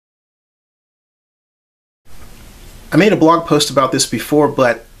I made a blog post about this before,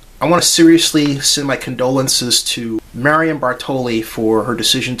 but I want to seriously send my condolences to Marion Bartoli for her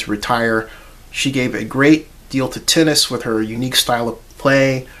decision to retire. She gave a great deal to tennis with her unique style of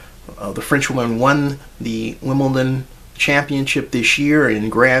play. The Frenchwoman won the Wimbledon championship this year in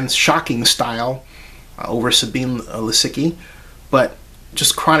grand, shocking style over Sabine Lisicki. But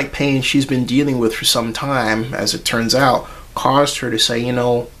just chronic pain she's been dealing with for some time, as it turns out, caused her to say, you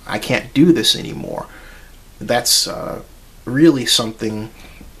know, I can't do this anymore. That's really something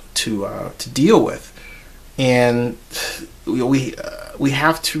to deal with, and we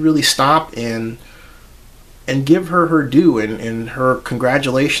have to really stop and give her her due and her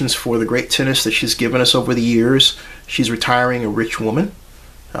congratulations for the great tennis that she's given us over the years. She's retiring a rich woman.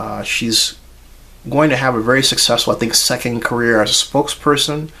 She's going to have a very successful, I think, second career as a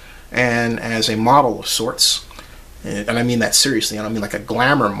spokesperson and as a model of sorts. And I mean that seriously. I don't mean like a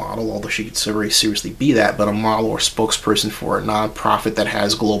glamour model, although she could very seriously be that, but a model or spokesperson for a nonprofit that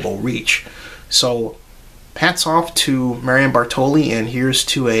has global reach. So hats off to Marion Bartoli, and here's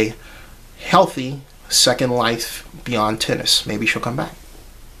to a healthy second life beyond tennis. Maybe she'll come back.